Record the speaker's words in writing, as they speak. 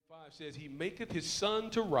says, He maketh His sun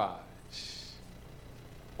to rise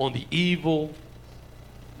on the evil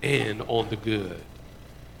and on the good.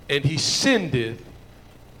 And He sendeth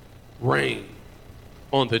rain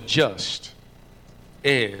on the just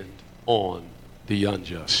and on the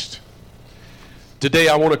unjust. Today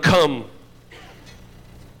I want to come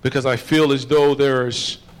because I feel as though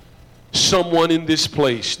there's someone in this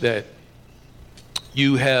place that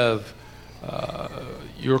you have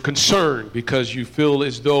you're concerned because you feel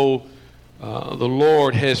as though the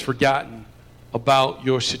Lord has forgotten about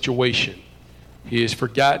your situation. He has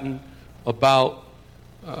forgotten about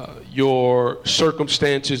your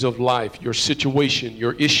circumstances of life, your situation,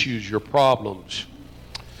 your issues, your problems.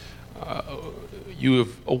 You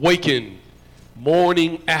have awakened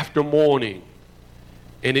morning after morning,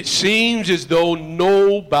 and it seems as though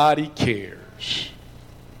nobody cares.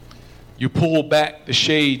 You pull back the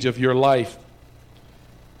shades of your life,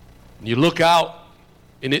 and you look out,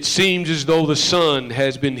 and it seems as though the sun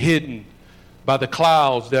has been hidden by the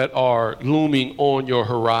clouds that are looming on your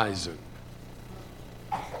horizon.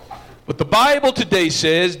 But the Bible today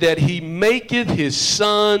says that He maketh His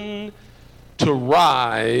sun to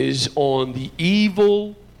rise on the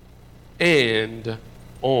evil and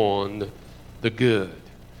on the good.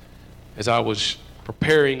 As I was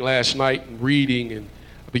preparing last night and reading, and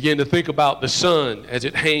I began to think about the sun as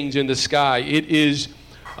it hangs in the sky. It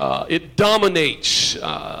dominates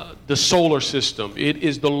the solar system. It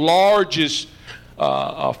is the largest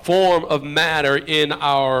form of matter in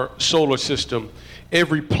our solar system.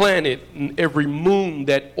 Every planet and every moon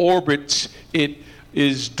that orbits it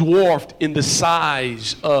is dwarfed in the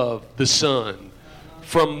size of the sun.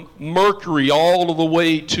 From Mercury all the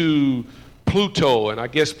way to Pluto. And I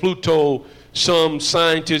guess Pluto, some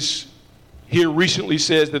scientists here recently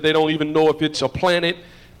says that they don't even know if it's a planet.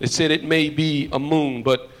 They said it may be a moon.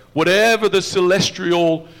 But whatever the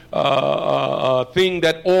celestial thing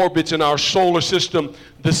that orbits in our solar system,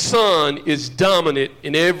 the sun is dominant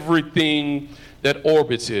in everything that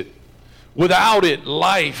orbits it. Without it,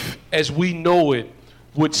 life as we know it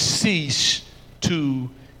would cease to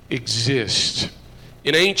exist.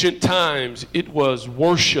 In ancient times, it was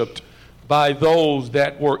worshiped by those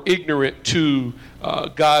that were ignorant to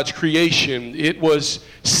God's creation. It was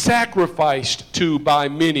sacrificed to by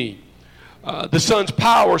many. The sun's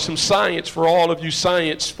power, some science for all of you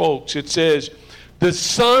science folks. It says the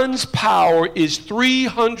sun's power is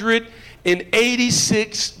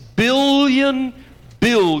 386 billion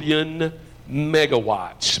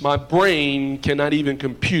megawatts. My brain cannot even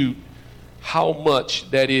compute how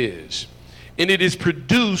much that is. And it is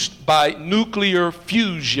produced by nuclear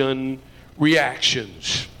fusion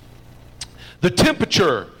reactions. The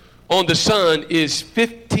temperature on the sun is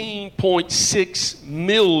 15.6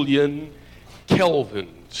 million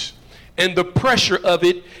kelvins. And the pressure of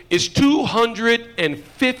it is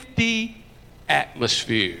 250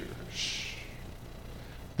 atmospheres.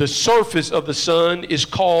 The surface of the sun is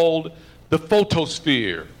called the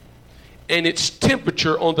photosphere, and its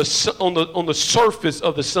temperature on the surface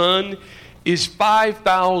of the sun is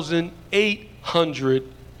 5,800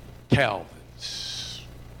 kelvins.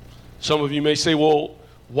 Some of you may say, well,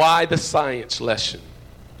 why the science lesson?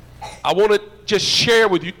 I want to just share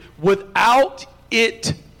with you, without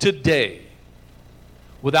it today,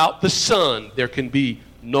 without the sun, there can be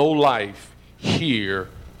no life here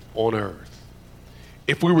on earth.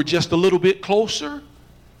 If we were just a little bit closer,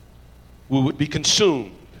 we would be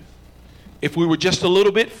consumed. If we were just a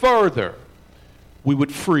little bit further, we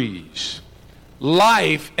would freeze.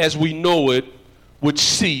 Life as we know it would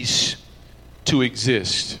cease to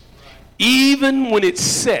exist. Even when it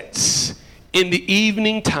sets in the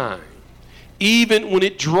evening time, even when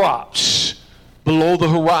it drops below the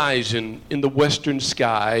horizon in the western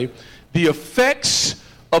sky, the effects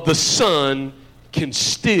of the sun can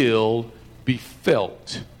still be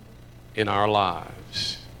felt in our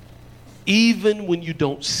lives. Even when you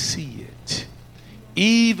don't see it,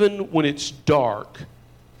 even when it's dark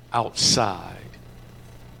outside,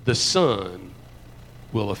 the sun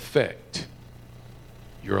will affect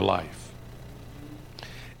your life.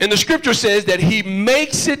 And the scripture says that He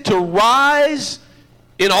makes it to rise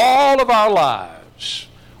in all of our lives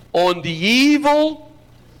on the evil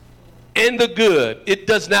and the good. It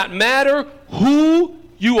does not matter who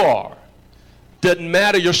you are. Doesn't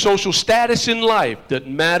matter your social status in life.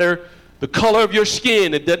 Doesn't matter the color of your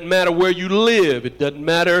skin. It doesn't matter where you live. It doesn't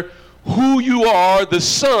matter who you are. The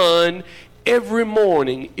sun, every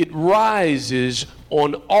morning, it rises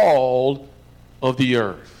on all of the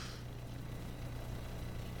earth.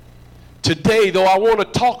 Today, though, I want to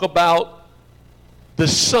talk about the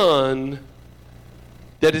sun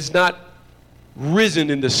that is not risen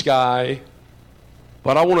in the sky,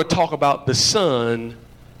 but I want to talk about the sun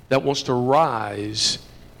that wants to rise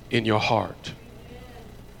in your heart.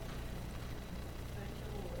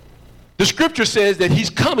 The scripture says that he's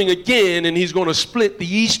coming again and he's going to split the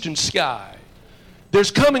eastern sky.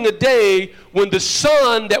 There's coming a day when the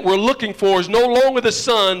sun that we're looking for is no longer the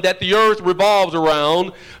sun that the earth revolves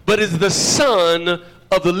around, but is the Son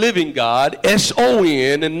of the living God,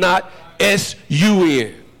 S-O-N, and not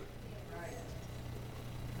S-U-N.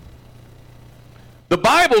 The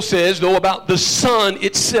Bible says, though, about the sun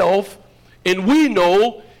itself, and we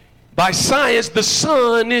know by science the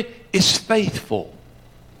sun is faithful.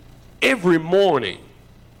 Every morning,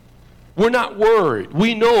 we're not worried.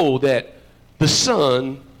 We know that the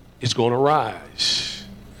sun is going to rise.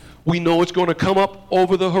 We know it's going to come up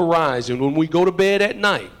over the horizon. When we go to bed at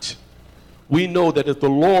night, we know that if the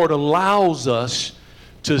Lord allows us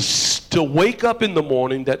to wake up in the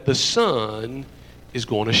morning, that the sun is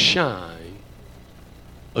going to shine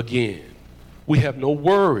again. We have no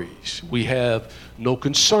worries. We have no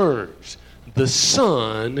concerns. The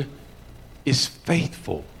sun is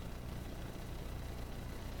faithful.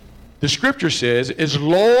 The scripture says, as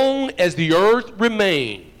long as the earth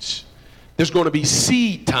remains, there's going to be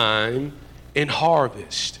seed time and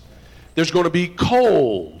harvest. There's going to be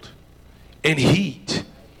cold and heat.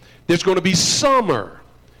 There's going to be summer.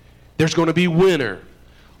 There's going to be winter.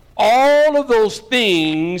 All of those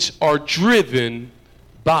things are driven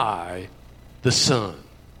by the sun.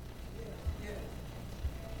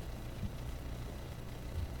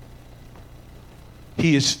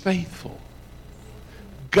 He is faithful.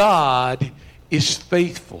 God is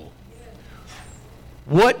faithful.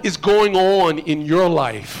 What is going on in your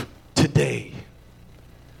life today?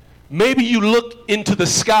 Maybe you look into the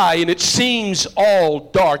sky and it seems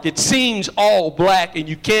all dark. It seems all black, and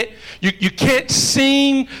you can't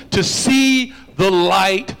seem to see the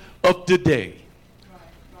light of today.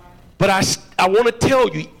 But I want to tell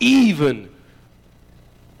you, even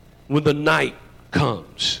when the night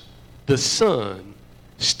comes, the sun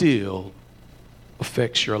still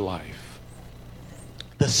affects your life.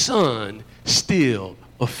 The sun still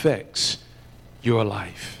affects your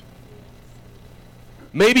life.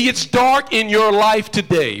 Maybe it's dark in your life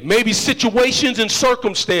today. Maybe situations and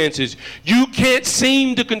circumstances you can't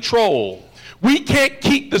seem to control. We can't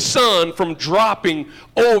keep the sun from dropping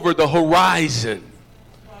over the horizon.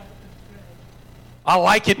 I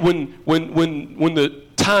like it when the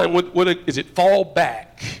time, is it fall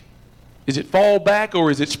back? Is it fall back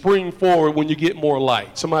or is it spring forward when you get more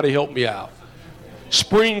light? Somebody help me out.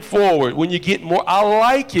 Spring forward when you get more. I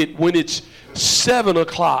like it when it's 7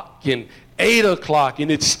 o'clock and 8 o'clock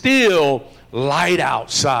and it's still light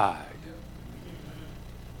outside.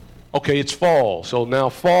 Okay, it's fall. So now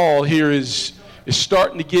fall here is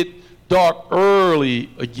starting to get dark early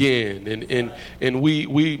again, and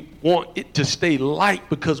we want it to stay light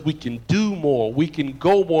because we can do more. We can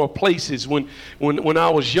go more places. When I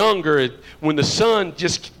was younger, when the sun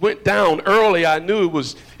just went down early, I knew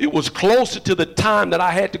it was closer to the time that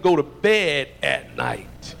I had to go to bed at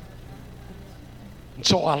night. And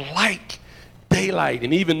so I like daylight.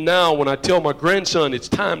 And even now when I tell my grandson it's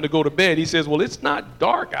time to go to bed, he says, well, it's not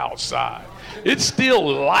dark outside. It's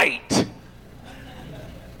still light.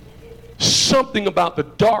 Something about the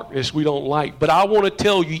darkness we don't like. But I want to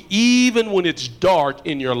tell you, even when it's dark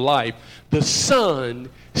in your life, the sun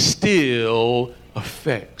still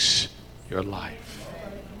affects your life.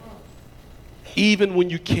 Even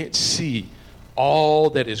when you can't see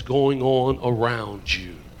all that is going on around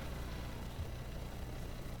you.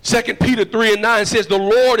 2 Peter 3:9 says, the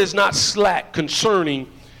Lord is not slack concerning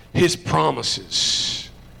his promises,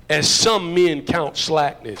 as some men count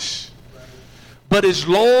slackness, but is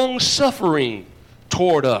long-suffering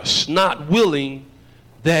toward us, not willing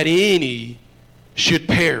that any should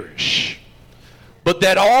perish, but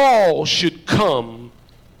that all should come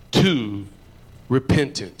to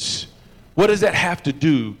repentance. What does that have to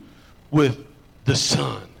do with the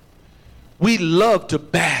sun? We love to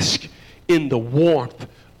bask in the warmth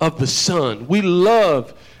of the sun. We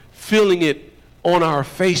love feeling it on our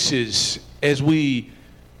faces as we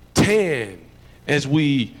tan, as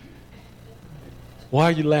we... Why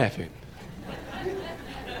are you laughing?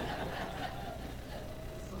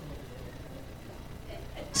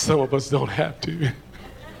 Some of us don't have to.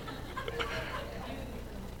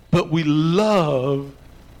 But we love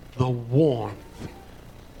the warmth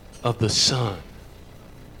of the sun.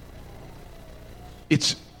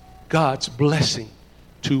 It's God's blessing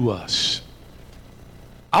to us.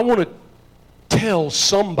 I want to tell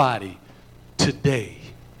somebody today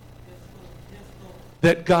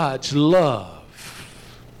that God's love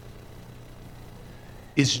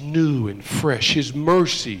is new and fresh. His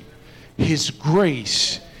mercy, His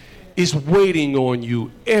grace is waiting on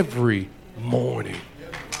you every morning.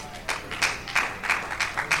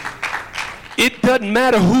 It doesn't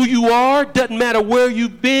matter who you are, doesn't matter where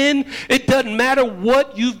you've been, it doesn't matter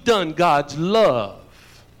what you've done. God's love.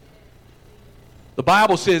 The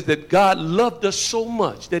Bible says that God loved us so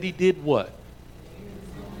much that He did what?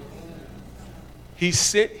 He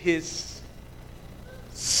sent His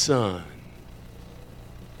Son.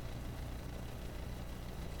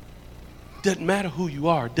 Doesn't matter who you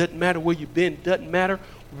are, doesn't matter where you've been, doesn't matter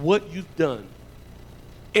what you've done.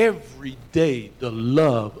 Every day the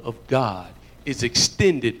love of God is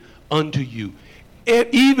extended unto you.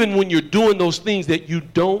 Even when you're doing those things that you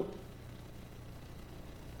don't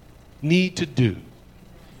need to do.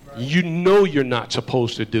 You know you're not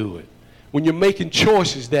supposed to do it. When you're making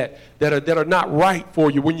choices that are not right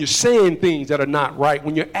for you, when you're saying things that are not right,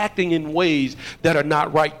 when you're acting in ways that are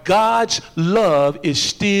not right, God's love is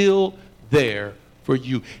still there for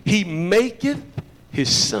you. He maketh His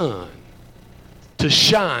Son to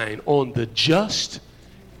shine on the just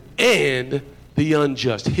and the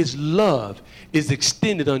unjust. His love is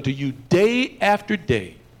extended unto you day after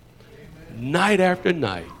day, night after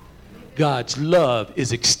night. God's love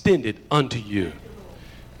is extended unto you.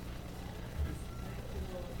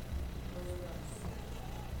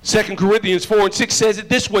 2 Corinthians 4:6 says it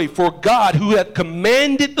this way, for God, who hath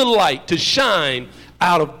commanded the light to shine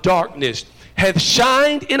out of darkness, hath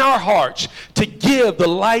shined in our hearts to give the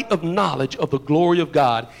light of knowledge of the glory of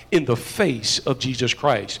God in the face of Jesus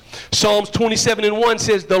Christ. Psalms 27:1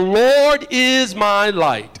 says, the Lord is my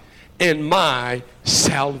light and my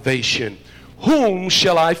salvation. Whom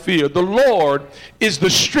shall I fear? The Lord is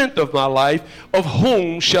the strength of my life. Of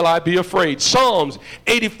whom shall I be afraid? Psalms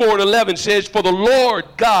 84:11 says, for the Lord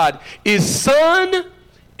God is sun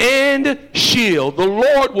and shield. The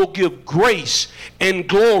Lord will give grace and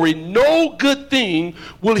glory. No good thing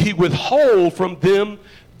will He withhold from them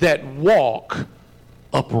that walk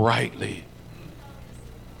uprightly.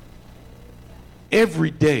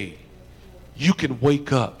 Every day you can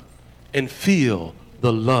wake up and feel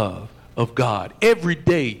the love of God. Every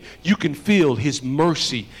day you can feel His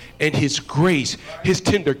mercy and His grace, His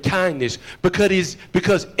tender kindness,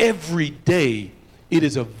 because every day it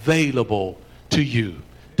is available to you.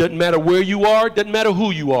 Doesn't matter where you are, doesn't matter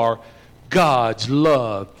who you are, God's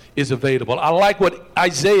love is available. I like what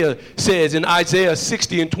Isaiah says in Isaiah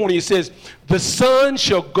 60:20. It says, the sun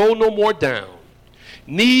shall go no more down,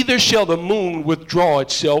 neither shall the moon withdraw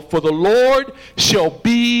itself, for the Lord shall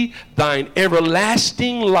be thine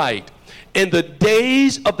everlasting light, and the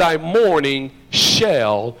days of thy mourning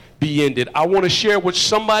shall be ended. I want to share with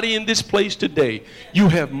somebody in this place today. You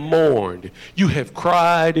have mourned, you have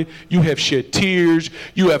cried, you have shed tears,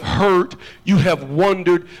 you have hurt, you have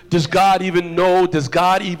wondered, does God even know? Does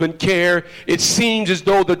God even care? It seems as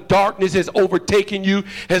though the darkness has overtaken you,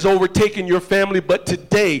 has overtaken your family, but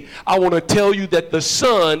today I want to tell you that the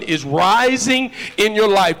sun is rising in your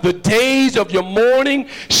life. The days of your mourning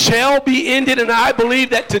shall be ended, and I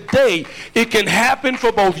believe that today it can happen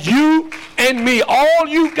for both you and me. All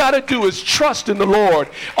you've got to do is trust in the Lord.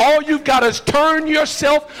 All you've got to is turn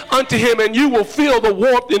yourself unto Him, and you will feel the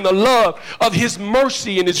warmth and the love of His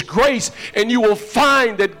mercy and His grace, and you will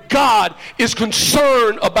find that God is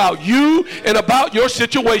concerned about you and about your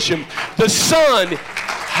situation. The sun,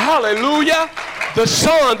 hallelujah, the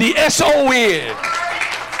sun, the S-O-N,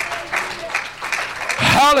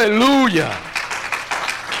 hallelujah.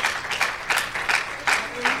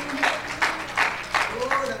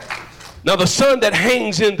 Now the sun that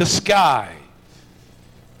hangs in the sky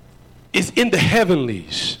is in the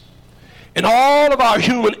heavenlies. And all of our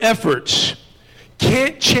human efforts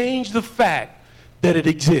can't change the fact that it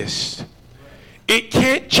exists. It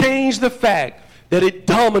can't change the fact that it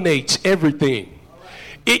dominates everything.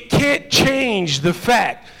 It can't change the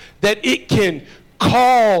fact that it can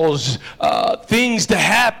cause things to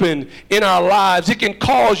happen in our lives. It can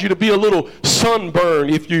cause you to be a little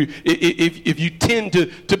sunburned if you tend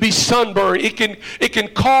to be sunburned. It can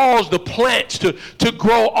cause the plants to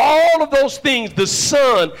grow. All of those things, the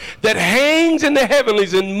sun that hangs in the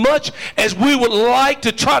heavenlies, and much as we would like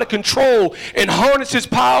to try to control and harness its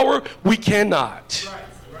power, we cannot.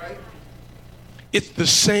 Right. It's the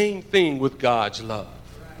same thing with God's love.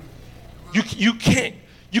 You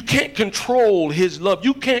You can't control his love.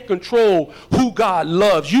 You can't control who God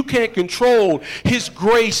loves. You can't control his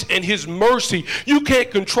grace and his mercy. You can't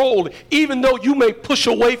control it. Even though you may push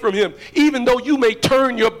away from him, even though you may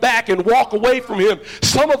turn your back and walk away from him.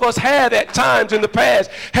 Some of us have at times in the past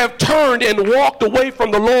have turned and walked away from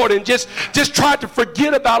the Lord and just tried to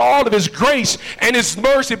forget about all of his grace and his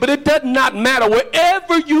mercy. But it does not matter.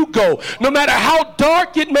 Wherever you go, no matter how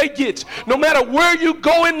dark it may get, no matter where you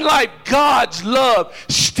go in life, God's love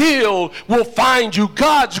still will find you.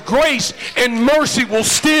 God's grace and mercy will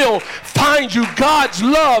still find you. God's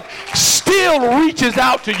love still reaches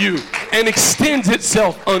out to you and extends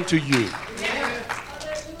itself unto you.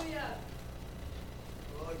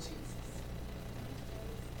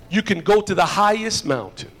 You can go to the highest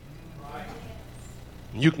mountain.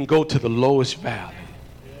 You can go to the lowest valley.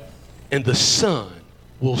 And the sun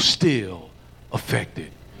will still affect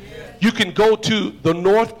it. You can go to the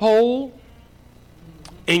North Pole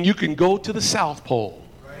and you can go to the South Pole.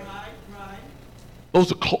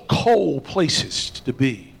 Those are cold places to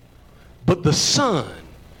be. But the sun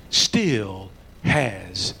still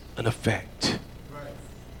has an effect.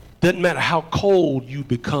 Doesn't matter how cold you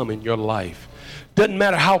become in your life. Doesn't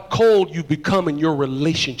matter how cold you become in your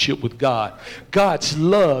relationship with God. God's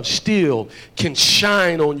love still can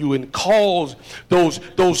shine on you and cause those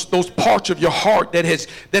parts of your heart that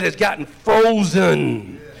has gotten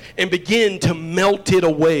frozen and begin to melt it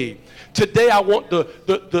away. Today I want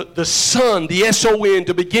the sun, the S-O-N,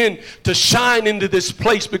 to begin to shine into this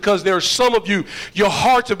place, because there are some of you, your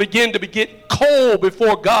hearts have begun to get cold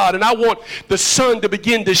before God, and I want the sun to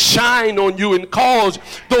begin to shine on you and cause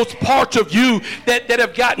those parts of you that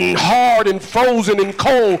have gotten hard and frozen and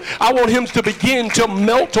cold, I want him to begin to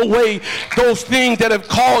melt away those things that have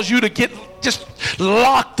caused you to get just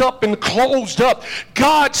locked up and closed up.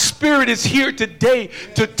 God's Spirit is here today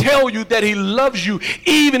to tell you that he loves you,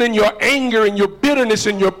 even in your anger and your bitterness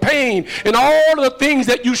and your pain and all of the things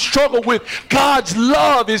that you struggle with. God's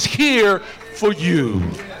love is here for you.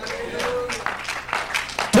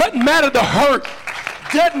 Doesn't matter the hurt.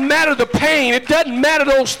 Doesn't matter the pain. It doesn't matter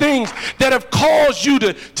those things that have caused you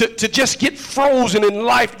to just get frozen in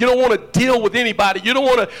life. You don't want to deal with anybody. You don't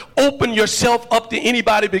want to open yourself up to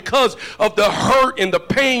anybody because of the hurt and the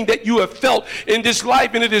pain that you have felt in this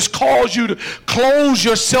life. And it has caused you to close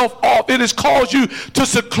yourself off. It has caused you to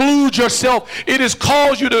seclude yourself. It has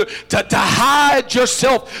caused you to hide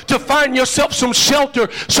yourself, to find yourself some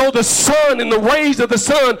shelter so the sun and the rays of the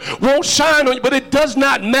sun won't shine on you. But it does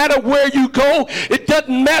not matter where you go. It doesn't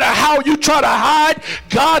matter how you try to hide.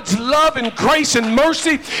 God's love and grace and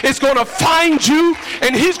mercy is going to find you,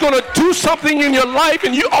 and he's going to do something in your life,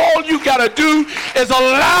 and all you got to do is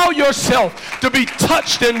allow yourself to be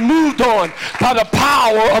touched and moved on by the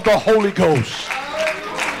power of the Holy Ghost.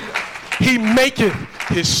 He maketh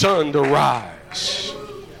his sun to rise.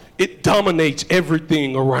 It dominates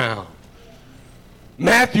everything around.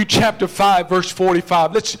 Matthew chapter 5, verse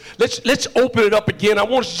 45. Let's open it up again. I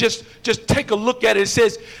want us to just take a look at it. It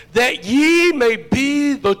says, that ye may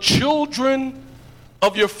be the children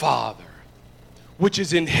of your Father, which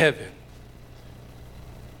is in heaven.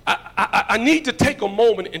 I need to take a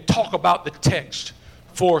moment and talk about the text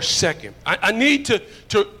for a second. I need to,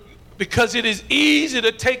 because it is easy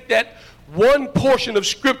to take that one portion of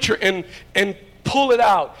Scripture and pull it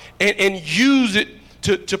out and use it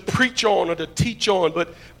to preach on or to teach on,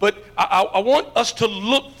 but I want us to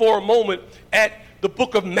look for a moment at the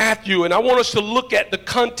book of Matthew, and I want us to look at the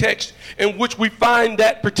context in which we find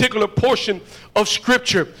that particular portion of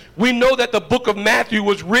Scripture. We know that the book of Matthew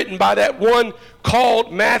was written by that one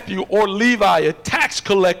called Matthew or Levi, a tax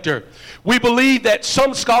collector. We believe that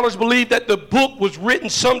some scholars believe that the book was written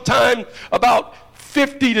sometime about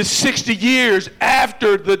 50 to 60 years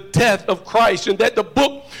after the death of Christ, and that the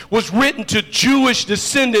book was written to Jewish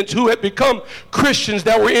descendants who had become Christians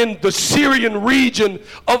that were in the Syrian region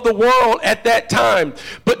of the world at that time.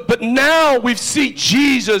 But now we see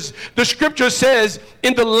Jesus. The Scripture says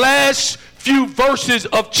in the last few verses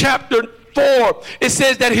of chapter 4, it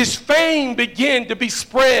says that his fame began to be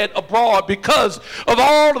spread abroad because of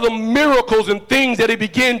all of the miracles and things that he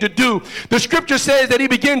began to do. The Scripture says that he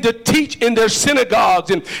began to teach in their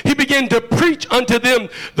synagogues, and he began to preach unto them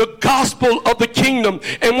the gospel of the kingdom.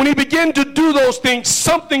 And when he began to do those things,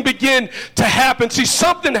 something began to happen. See,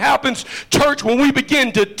 something happens, church, when we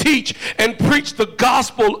begin to teach and preach the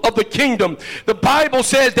gospel of the kingdom. The Bible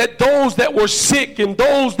says that those that were sick and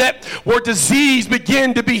those that were diseased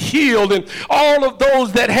began to be healed, and all of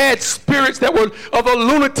those that had spirits that were of a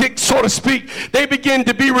lunatic, so to speak, they began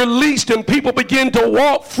to be released and people begin to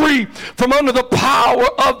walk free from under the power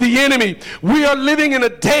of the enemy. We are living in a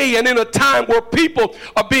day and in a time where people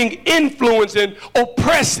are being influenced and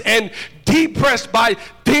oppressed and depressed by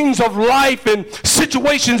things of life and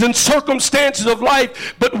situations and circumstances of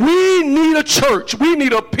life. But we need a church. We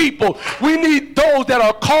need a people. We need those that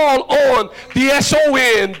are called on the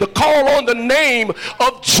S-O-N, the call on the name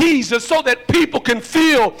of Jesus, so that people can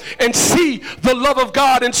feel and see the love of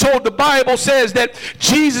God. And so the Bible says that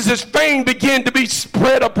Jesus' fame began to be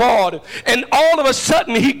spread abroad. And all of a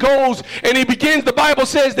sudden he goes and he begins, the Bible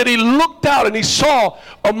says that he looked out and he saw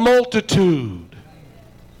a multitude.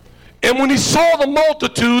 And when he saw the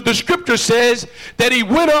multitude, the scripture says that he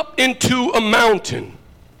went up into a mountain,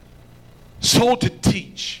 so to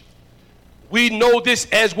teach. We know this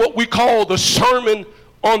as what we call the Sermon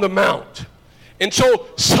on the Mount. And so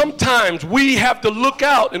sometimes we have to look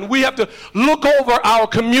out and we have to look over our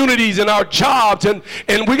communities and our jobs, and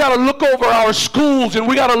we got to look over our schools, and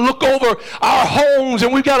we got to look over our homes,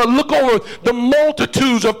 and we got to look over the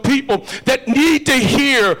multitudes of people that need to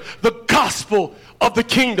hear the gospel of the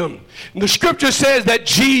kingdom. And the scripture says that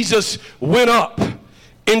Jesus went up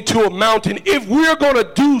into a mountain. If we're going to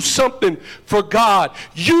do something for God,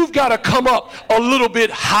 you've got to come up a little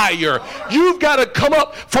bit higher. You've got to come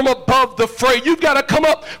up from above the fray. You've got to come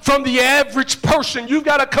up from the average person. You've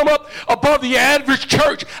got to come up above the average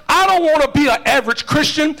church. I don't want to be an average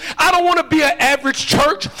Christian. I don't want to be an average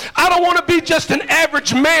church. I don't want to be just an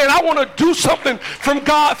average man. I want to do something for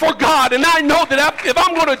God. And I know that if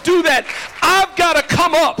I'm going to do that, I've got to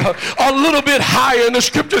come up a little bit higher. And the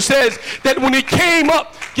scripture says that when he came up,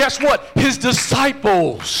 guess what? His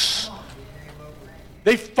disciples,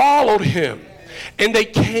 they followed him and they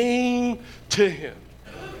came to him.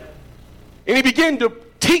 And he began to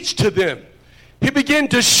teach to them. He began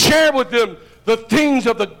to share with them the things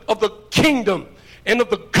of the kingdom and of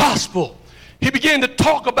the gospel. He began to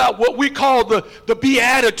talk about what we call the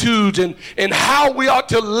Beatitudes and how we ought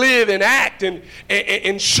to live and act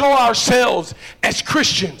and show ourselves as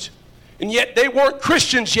Christians. And yet they weren't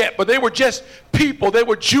Christians yet, but they were just people. They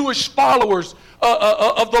were Jewish followers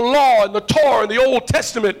of the law and the Torah and the Old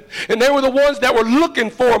Testament. And they were the ones that were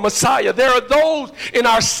looking for a Messiah. There are those in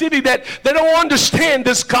our city that they don't understand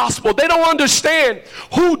this gospel. They don't understand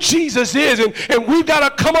who Jesus is. And we've got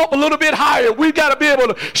to come up a little bit higher. We've got to be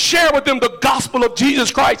able to share with them the gospel of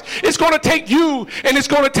Jesus Christ. It's going to take you and it's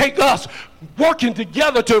going to take us working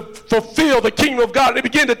together to fulfill the kingdom of God. They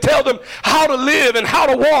begin to tell them how to live and how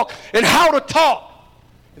to walk and how to talk.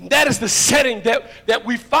 And that is the setting that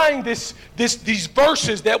we find these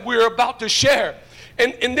verses that we're about to share.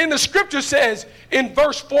 And then the scripture says in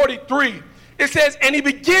verse 43, it says, and he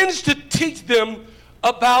begins to teach them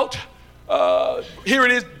about, here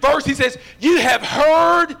it is, verse, he says, you have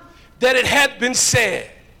heard that it hath been said,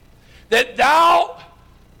 that thou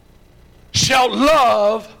shalt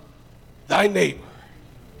love thy neighbor.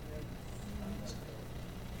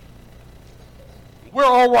 We're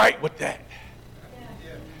all right with that.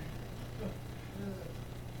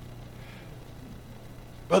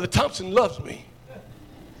 Brother Thompson loves me.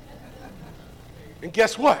 And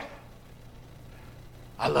guess what?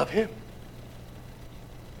 I love him.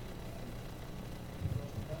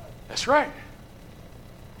 That's right.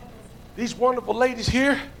 These wonderful ladies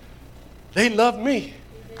here, they love me.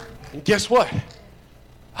 And guess what?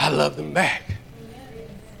 I love them back.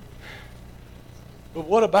 But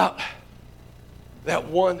what about that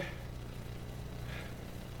one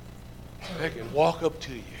that can walk up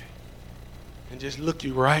to you and just look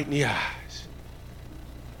you right in the eyes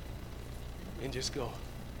and just go,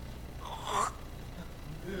 I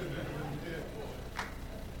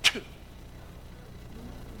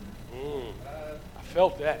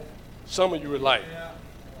felt that. Some of you were like,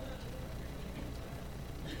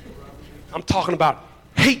 I'm talking about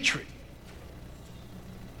hatred.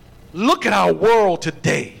 Look at our world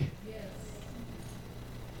today.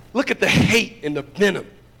 Look at the hate and the venom.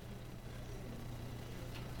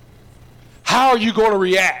 How are you going to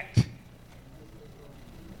react?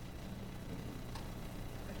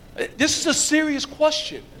 This is a serious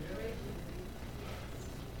question.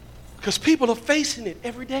 Because people are facing it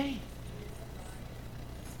every day.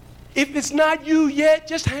 If it's not you yet,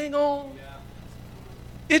 just hang on.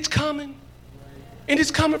 It's coming. And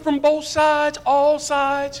it's coming from both sides, all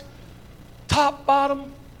sides, top,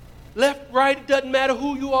 bottom, left, right. It doesn't matter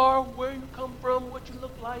who you are, where you come from, what you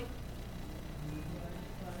look like.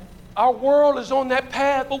 Our world is on that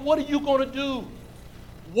path, but what are you going to do?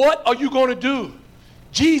 What are you going to do?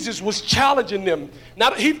 Jesus was challenging them.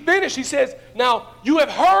 Now he finished, he says, now you have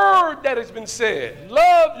heard that it's been said,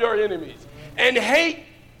 love your enemies and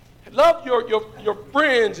love your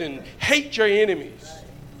friends and hate your enemies.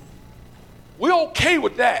 We're okay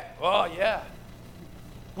with that. Oh, yeah.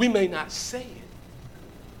 We may not say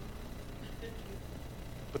it.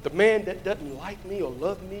 But the man that doesn't like me or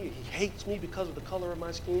love me, he hates me because of the color of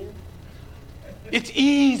my skin, it's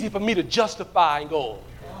easy for me to justify and go,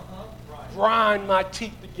 grind my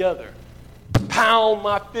teeth together, pound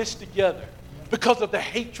my fists together because of the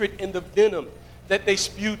hatred and the venom that they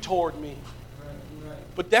spew toward me.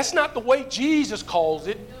 But that's not the way Jesus calls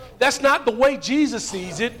it. That's not the way Jesus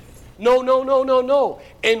sees it. No, no, no, no, no.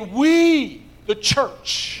 And we, the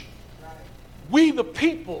church, we, the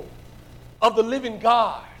people of the living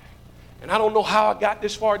God, and I don't know how I got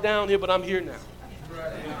this far down here, but I'm here now.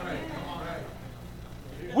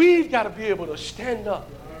 We've got to be able to stand up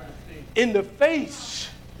in the face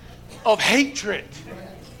of hatred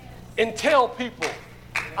and tell people,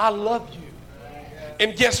 I love you.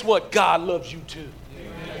 And guess what? God loves you too.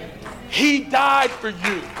 He died for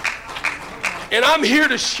you. And I'm here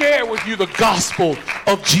to share with you the gospel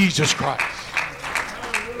of Jesus Christ.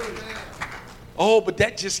 Oh, but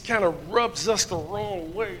that just kind of rubs us the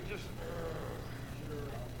wrong way. Just,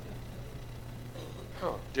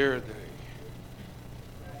 how dare they?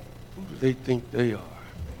 Who do they think they are?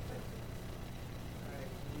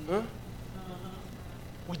 Huh?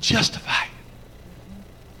 We justify it.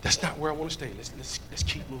 That's not where I want to stay. Let's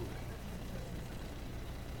keep moving.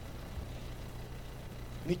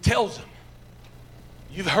 And he tells them,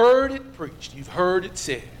 you've heard it preached. You've heard it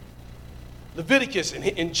said. Leviticus,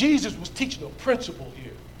 and Jesus was teaching a principle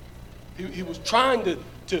here. He was trying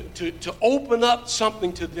to open up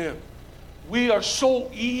something to them. We are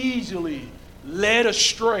so easily led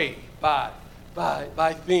astray by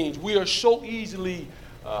things. We are so easily,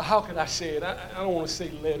 how can I say it? I don't want to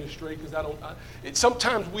say led astray because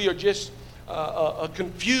sometimes we are just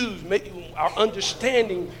confused. Our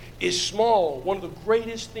understanding is small. One of the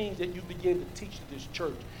greatest things that you begin to teach to this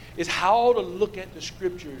church is how to look at the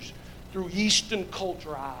scriptures through Eastern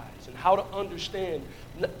culture eyes and how to understand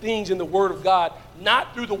things in the Word of God,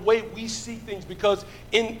 not through the way we see things, because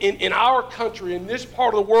in our country, in this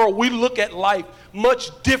part of the world, we look at life much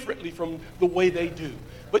differently from the way they do.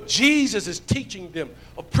 But Jesus is teaching them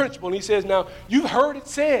a principle, and he says, now, you've heard it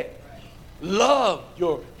said, love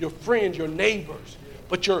your friends, your neighbors,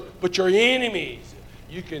 but your enemies,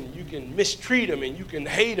 you can mistreat them and you can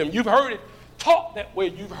hate them. You've heard it taught that way.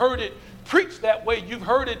 You've heard it preached that way. You've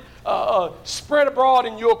heard it spread abroad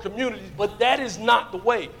in your communities, but that is not the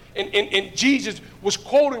way. And Jesus was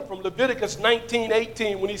quoting from Leviticus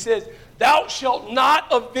 19:18 when he says, thou shalt not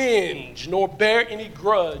avenge nor bear any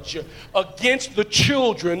grudge against the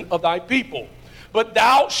children of thy people, but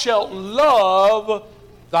thou shalt love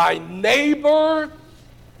thy neighbor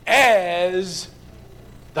as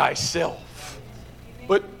thyself.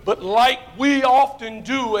 But like we often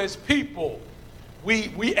do as people,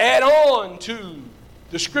 we add on to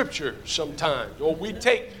the scripture sometimes, or we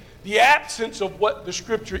take the absence of what the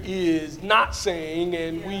scripture is not saying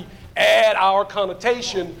and we add our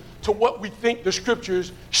connotation to what we think the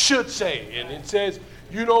scriptures should say. And it says,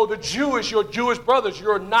 your Jewish brothers,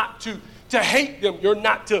 you're not to hate them. You're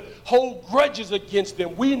not to hold grudges against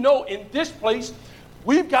them. We know in this place,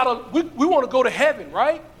 we want to go to heaven,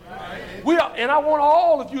 right? And I want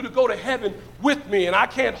all of you to go to heaven with me, and I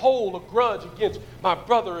can't hold a grudge against my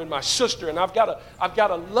brother and my sister, and I've got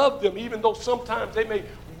to love them, even though sometimes they may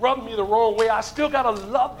rub me the wrong way. I still got to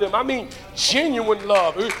love them. I mean, genuine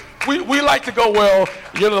love. We like to go, well,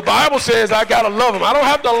 the Bible says I got to love them. I don't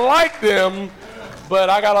have to like them, but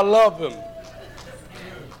I got to love them.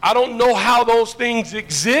 I don't know how those things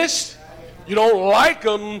exist. You don't like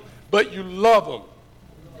them, but you love them.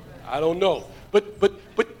 I don't know. But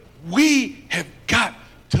we have got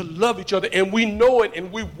to love each other, and we know it,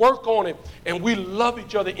 and we work on it, and we love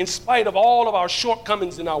each other in spite of all of our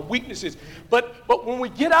shortcomings and our weaknesses. But when we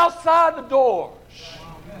get outside the doors,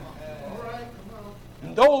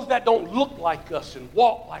 and those that don't look like us and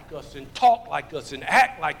walk like us and talk like us and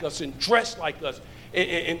act like us and dress like us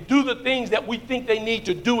and do the things that we think they need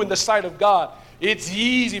to do in the sight of God, it's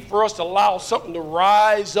easy for us to allow something to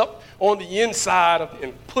rise up on the inside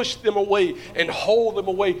and push them away and hold them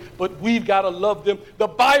away. But we've got to love them. The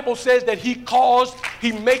Bible says that he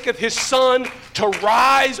maketh his sun to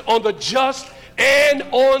rise on the just and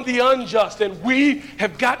on the unjust. And we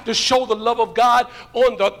have got to show the love of God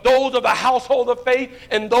on those of the household of faith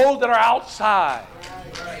and those that are outside.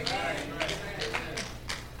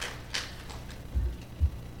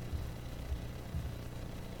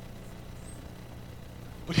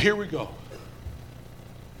 But here we go.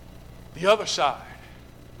 The other side.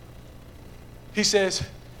 He says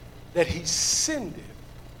that he sendeth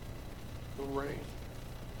the rain.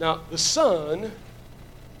 Now, the sun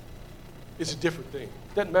is a different thing.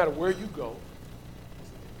 It doesn't matter where you go.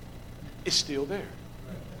 It's still there.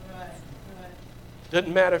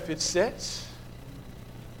 Doesn't matter if it sets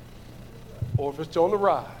or if it's on the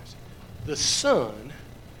rise. The sun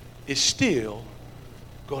is still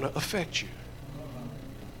going to affect you.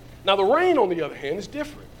 Now, the rain, on the other hand, is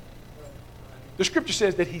different. The scripture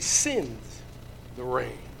says that he sends the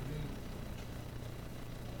rain.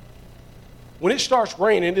 When it starts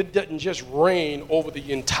raining, it doesn't just rain over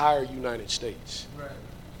the entire United States. Right.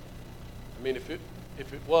 I mean, if it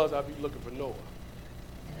was, I'd be looking for Noah.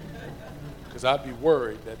 Because I'd be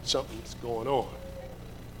worried that something's going on.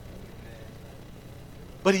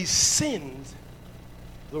 But he sends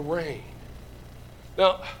the rain.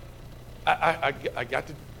 Now, I got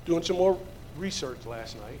to doing some more research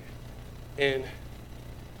last night.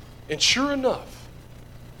 And sure enough,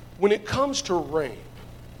 when it comes to rain,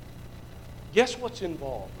 guess what's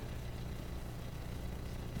involved?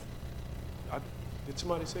 Did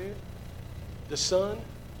somebody say it? The sun?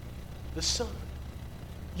 The sun.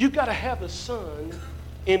 You've got to have the sun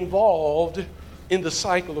involved in the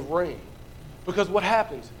cycle of rain. Because what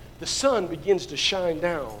happens? The sun begins to shine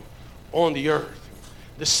down on the earth.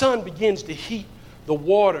 The sun begins to heat the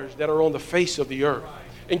waters that are on the face of the earth.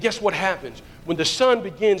 And guess what happens? When the sun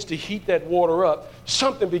begins to heat that water up,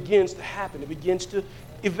 something begins to happen. It begins to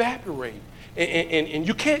evaporate. And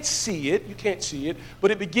you can't see it,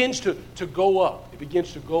 but it begins to go up. It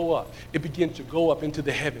begins to go up. It begins to go up into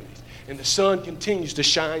the heavens. And the sun continues to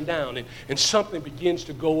shine down, and something begins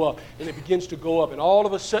to go up, and it begins to go up. And all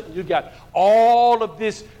of a sudden, you got all of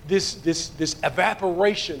this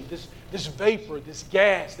evaporation, this vapor, this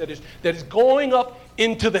gas that is going up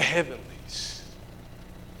into the heavenlies.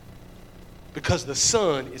 Because the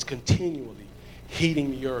sun is continually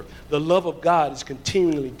heating the earth. The love of God is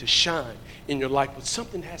continually to shine in your life, but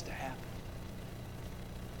something has to happen.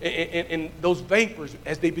 And those vapors,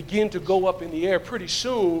 as they begin to go up in the air, pretty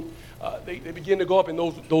soon they begin to go up, and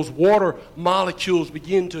those water molecules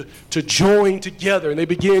begin to join together, and they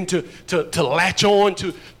begin to latch on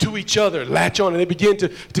to each other, and they begin to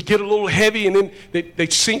get a little heavy, and then they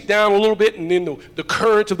sink down a little bit, and then the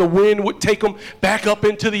currents of the wind would take them back up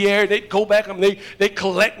into the air. They'd go back, and they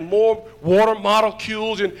collect more water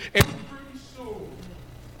molecules, and pretty soon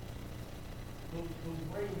those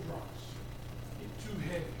raindrops get too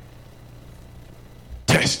heavy.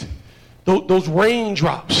 Test. Those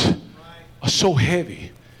raindrops are so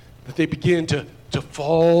heavy that they begin to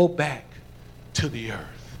fall back to the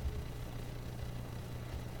earth.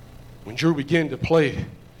 When Drew began to play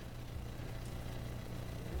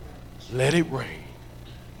Let It Rain,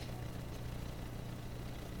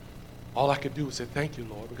 all I could do was say, thank you,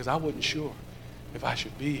 Lord, because I wasn't sure if I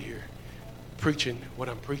should be here preaching what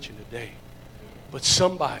I'm preaching today. But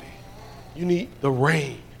somebody, you need the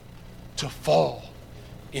rain to fall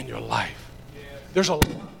in your life. There's a lot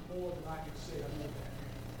more that I could say. I know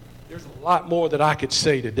that. There's a lot more that I could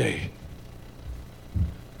say today.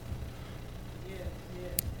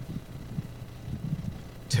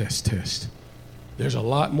 Test. There's a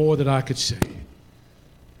lot more that I could say.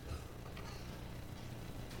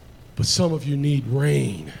 But some of you need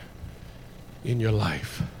rain in your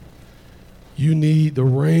life. You need the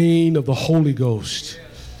rain of the Holy Ghost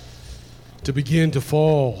to begin to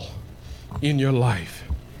fall in your life.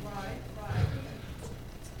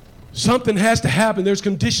 Something has to happen. There's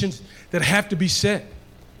conditions that have to be set.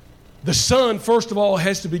 The sun, first of all,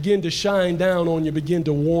 has to begin to shine down on you, begin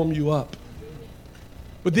to warm you up.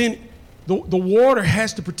 But then the water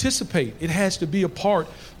has to participate. It has to be a part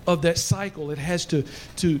of that cycle. It has to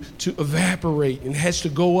evaporate and has to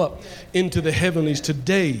go up into the heavenlies.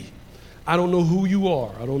 Today, I don't know who you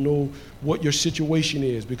are. I don't know what your situation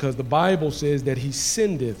is, because the Bible says that he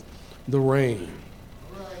sendeth the rain.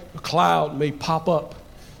 A cloud may pop up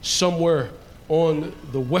somewhere on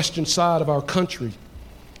the western side of our country,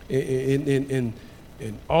 and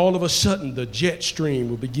all of a sudden the jet stream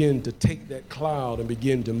will begin to take that cloud and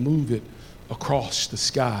begin to move it across the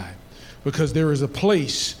sky, because there is a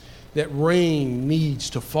place that rain needs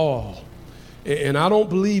to fall. And I don't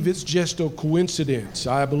believe it's just a coincidence.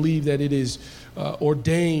 I believe that it is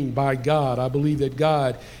ordained by God. I believe that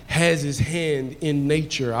God has his hand in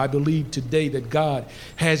nature. I believe today that God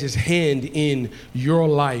has his hand in your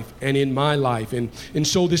life and in my life. And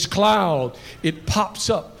so this cloud, it pops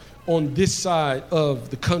up on this side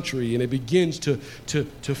of the country, and it begins to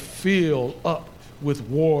fill up with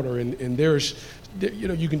water. And there's, you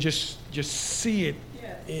know, you can just see it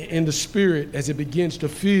in the spirit as it begins to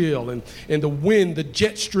feel, and the wind, the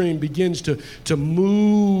jet stream begins to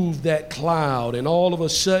move that cloud, and all of a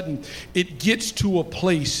sudden it gets to a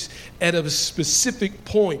place at a specific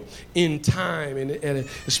point in time and at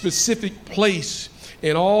a specific place,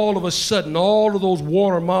 and all of a sudden all of those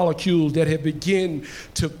water molecules that have begun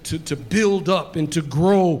to build up and to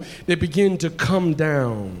grow, they begin to come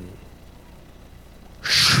down.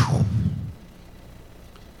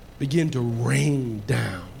 Begin to rain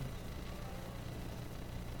down.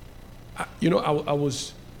 I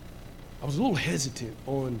was a little hesitant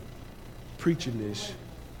on preaching this.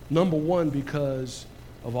 Number one, because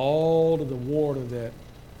of all of the water that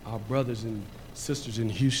our brothers and sisters in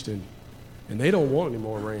Houston, and they don't want any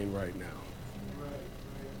more rain right now.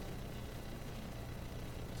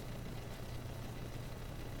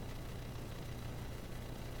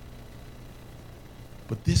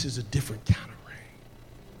 But this is a different kind of rain.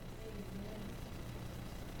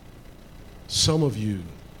 Some of you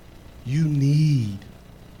need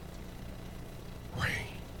rain.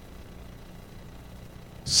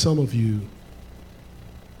 Some of you,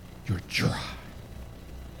 you're dry.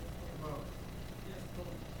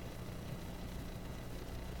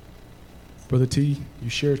 Brother T, you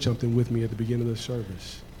shared something with me at the beginning of the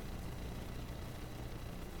service.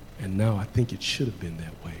 And now I think it should have been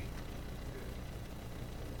that way.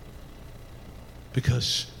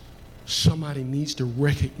 Because somebody needs to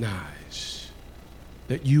recognize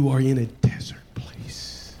that you are in a desert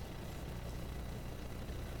place.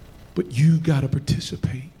 But you've got to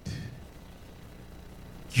participate.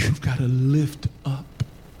 You've got to lift up.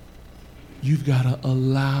 You've got to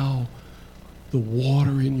allow the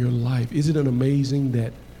water in your life. Isn't it amazing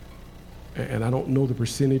that, and I don't know the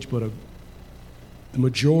percentage, but the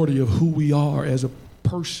majority of who we are as a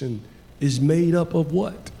person is made up of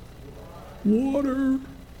what? Water.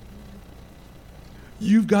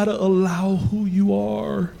 You've got to allow who you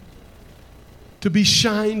are to be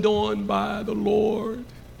shined on by the Lord.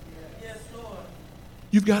 Yes, Lord.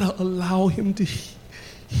 You've got to allow him to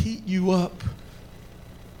heat you up.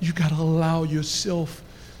 You've got to allow yourself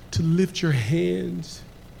to lift your hands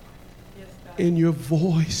and your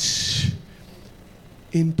voice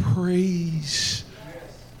in praise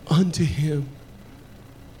unto him.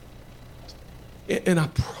 And I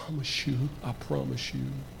promise you,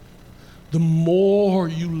 the more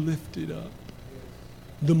you lift it up,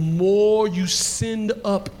 the more you send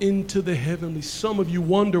up into the heavenly. Some of you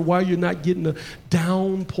wonder why you're not getting a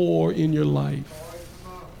downpour in your life.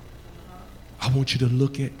 I want you to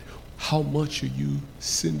look at how much are you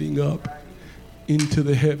sending up into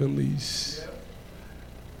the heavenlies.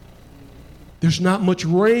 There's not much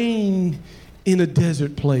rain in a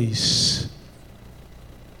desert place,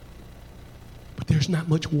 but there's not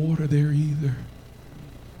much water there either.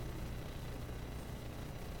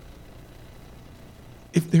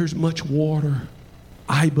 If there's much water,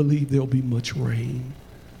 I believe there'll be much rain.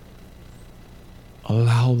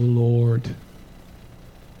 Allow the Lord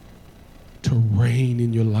to reign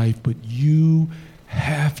in your life, but you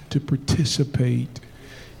have to participate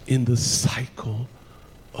in the cycle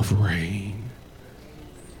of rain.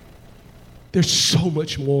 There's so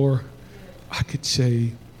much more I could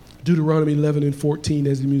say. Deuteronomy 11:14,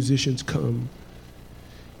 as the musicians come,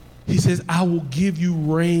 he says, I will give you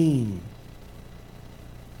rain,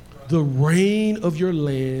 the rain of your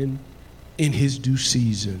land in his due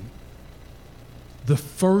season. The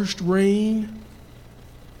first rain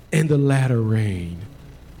and the latter rain.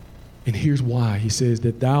 And here's why. He says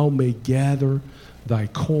that thou may gather thy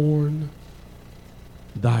corn,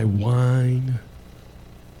 thy wine,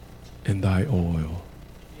 and thy oil.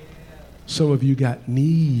 Some of you got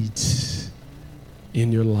needs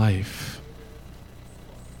in your life.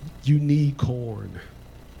 You need corn.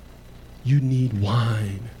 You need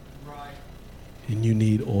wine. And you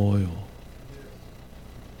need oil.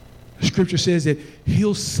 The scripture says that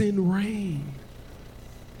he'll send rain.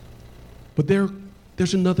 But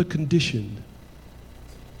there's another condition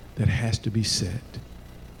that has to be set.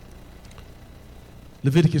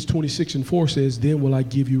 Leviticus 26:4 says, then will I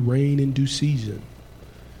give you rain in due season,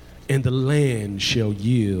 and the land shall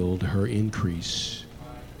yield her increase,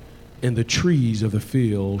 and the trees of the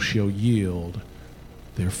field shall yield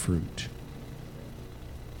their fruit.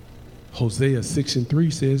 Hosea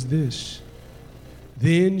 6:3 says this,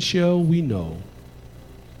 then shall we know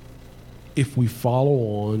if we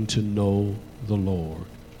follow on to know the Lord.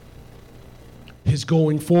 His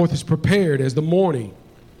going forth is prepared as the morning,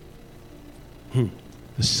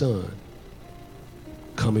 the sun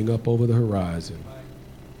coming up over the horizon.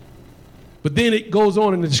 But then it goes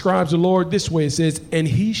on and it describes the Lord this way. It says, and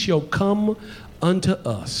he shall come unto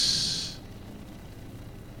us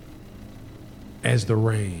as the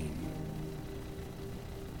rain.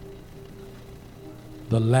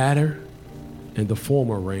 The latter and the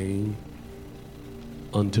former rain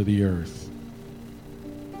unto the earth.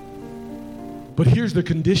 But here's the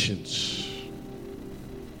conditions.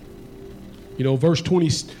 You know, verse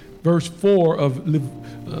 4 of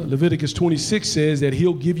Leviticus 26 says that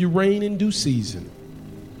he'll give you rain in due season.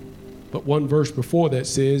 But one verse before that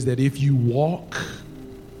says that if you walk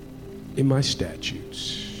in my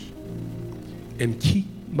statutes and keep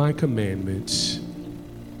my commandments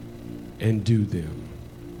and do them.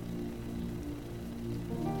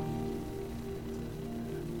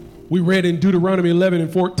 We read in Deuteronomy 11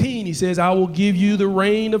 and 14, he says, I will give you the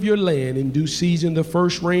rain of your land in due season, the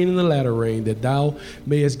first rain and the latter rain, that thou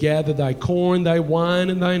mayest gather thy corn, thy wine,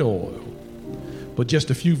 and thine oil. But just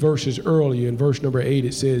a few verses earlier, in verse number 8,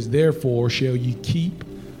 it says, therefore shall ye keep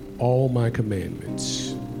all my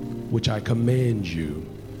commandments, which I command you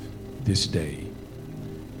this day,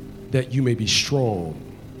 that you may be strong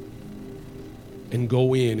and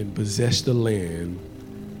go in and possess the land,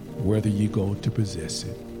 whether you go to possess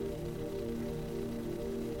it.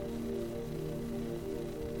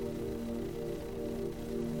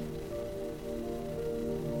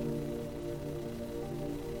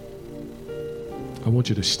 I want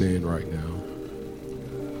you to stand right now.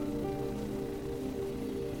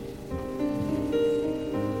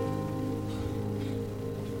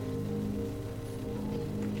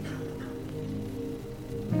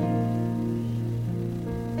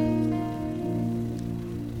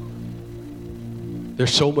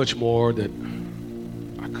 There's so much more that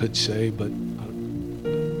I could say, but I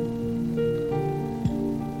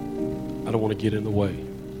don't want to get in the way.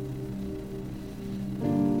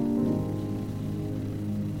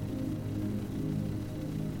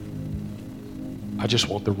 I just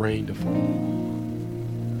want the rain to fall.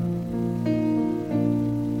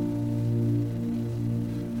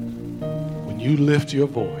 When you lift your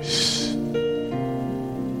voice,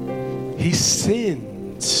 he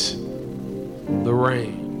sends the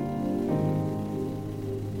rain.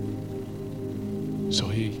 So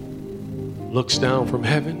he looks down from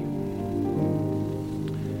heaven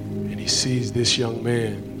and he sees this young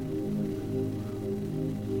man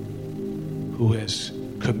who has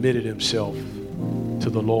committed himself to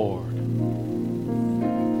the Lord.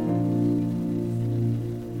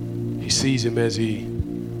 He sees him as he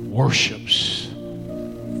worships.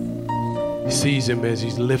 He sees him as he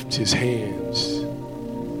lifts his hands.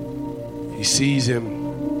 He sees him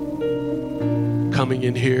coming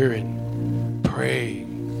in here and praying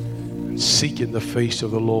and seeking the face of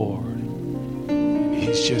the Lord. And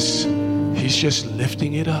he's just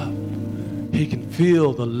lifting it up. He can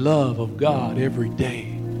feel the love of God every day.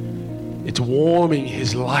 It's warming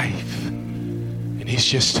his life, and he's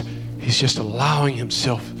just allowing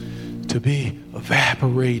himself to be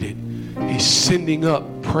evaporated. He's sending up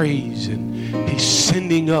praise and he's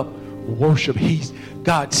sending up worship.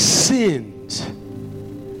 God sends.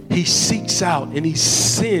 He seeks out and he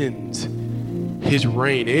sends his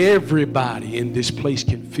rain. Everybody in this place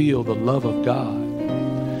can feel the love of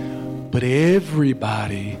God, but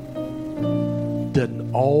everybody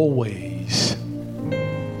doesn't always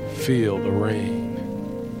feel the rain.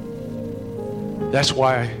 That's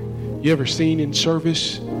why, you ever seen in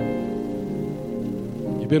service,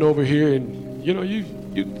 you've been over here and you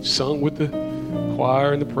sung with the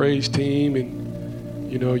choir and the praise team,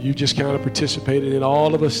 and you just kind of participated, and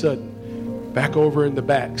all of a sudden back over in the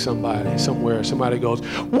back somebody goes,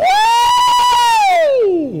 whoa!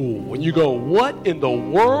 When you go, what in the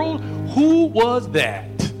world? Who was that?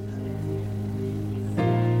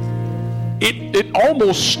 It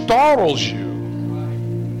almost startles you.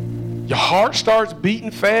 Your heart starts beating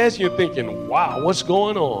fast. You're thinking, wow, what's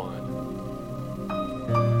going on?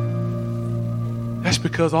 That's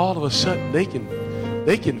because all of a sudden they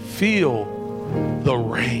can feel the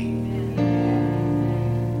rain.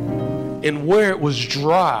 And where it was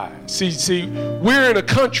dry. See, we're in a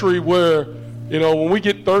country where, when we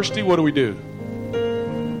get thirsty, what do?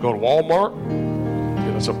 Go to Walmart,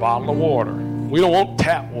 get us a bottle of water. We don't want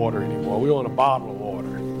tap water anymore. We want a bottle of water.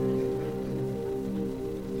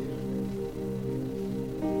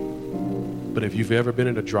 But if you've ever been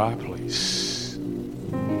in a dry place,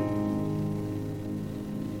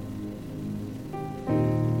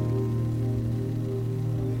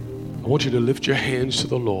 I want you to lift your hands to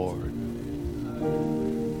the Lord.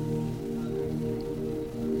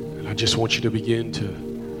 And I just want you to begin to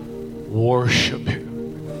worship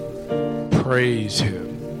him, praise him.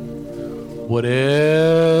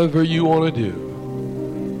 Whatever you want to do.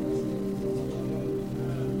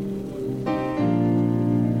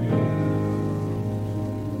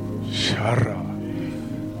 Shara.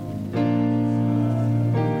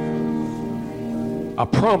 I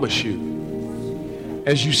promise you,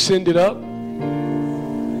 as you send it up,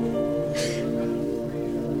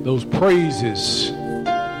 those praises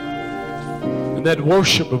and that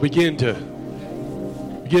worship will begin to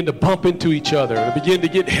bump into each other and begin to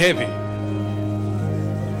get heavy.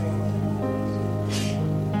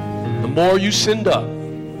 The more you send up,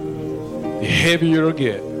 the heavier it'll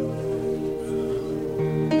get.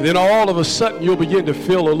 And then all of a sudden you'll begin to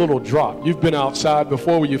feel a little drop. You've been outside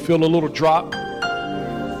before where you feel a little drop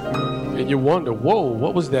and you wonder, whoa,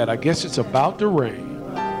 what was that? I guess it's about to rain.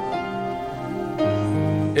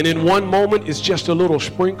 And in one moment it's just a little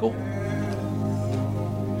sprinkle.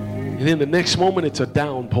 And then the next moment it's a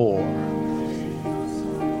downpour.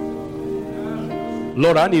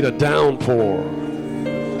 Lord, I need a downpour.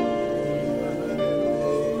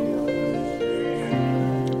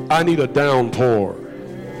 I need a downpour.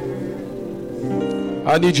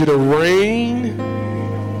 I need you to reign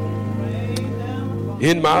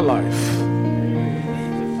in my life.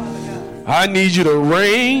 I need you to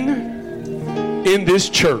reign in this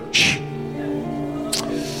church.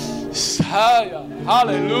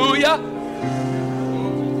 Hallelujah.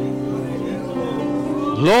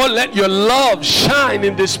 Lord, let your love shine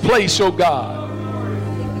in this place, oh God.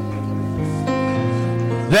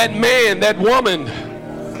 That man, that woman,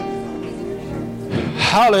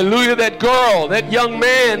 hallelujah, that girl, that young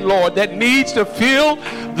man, Lord, that needs to feel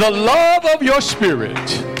the love of your Spirit.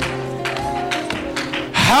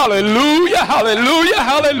 Hallelujah, hallelujah,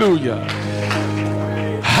 hallelujah.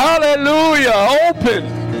 Hallelujah. Open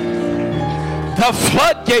the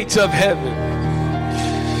floodgates of heaven.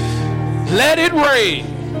 Let it rain.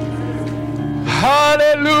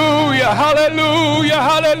 Hallelujah, hallelujah,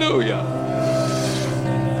 hallelujah.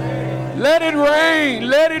 Let it rain,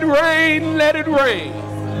 let it rain, let it rain.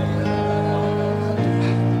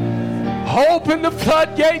 Open the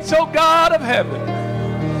floodgates, O God of heaven.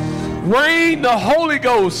 Rain the Holy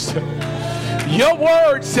Ghost. Your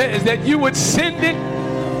word says that you would send it.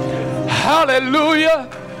 Hallelujah.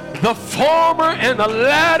 The former and the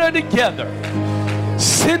latter together.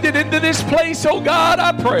 Send it into this place, oh God,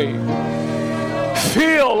 I pray.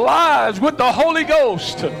 Fill lives with the Holy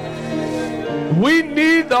Ghost. We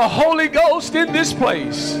need the Holy Ghost in this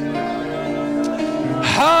place.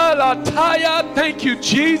 Halataya, thank you,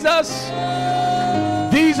 Jesus.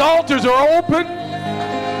 These altars are open.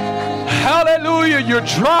 Hallelujah, you're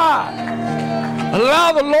dry.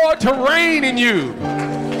 Allow the Lord to reign in you.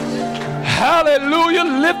 Hallelujah.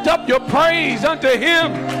 Lift up your praise unto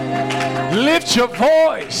him. Lift your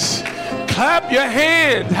voice. Clap your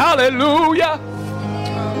hands. Hallelujah.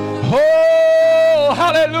 Oh,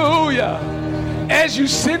 hallelujah. As you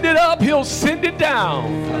send it up, he'll send it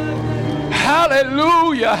down.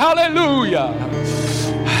 Hallelujah. Hallelujah.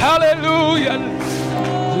 Hallelujah.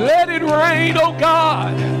 Let it rain, oh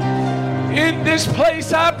God. In this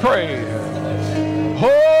place I pray.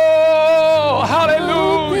 Oh,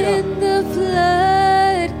 hallelujah. Open the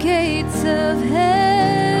floodgates of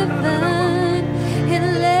heaven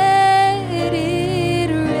and let it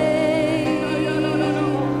rain.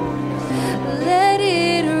 Let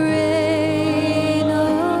it rain.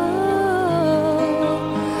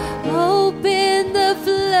 Oh, open the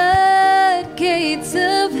floodgates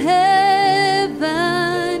of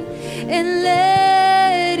heaven and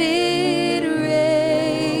let it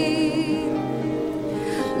rain.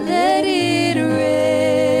 Let it rain.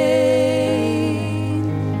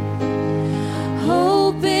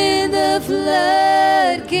 Open the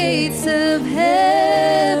floodgates of heaven.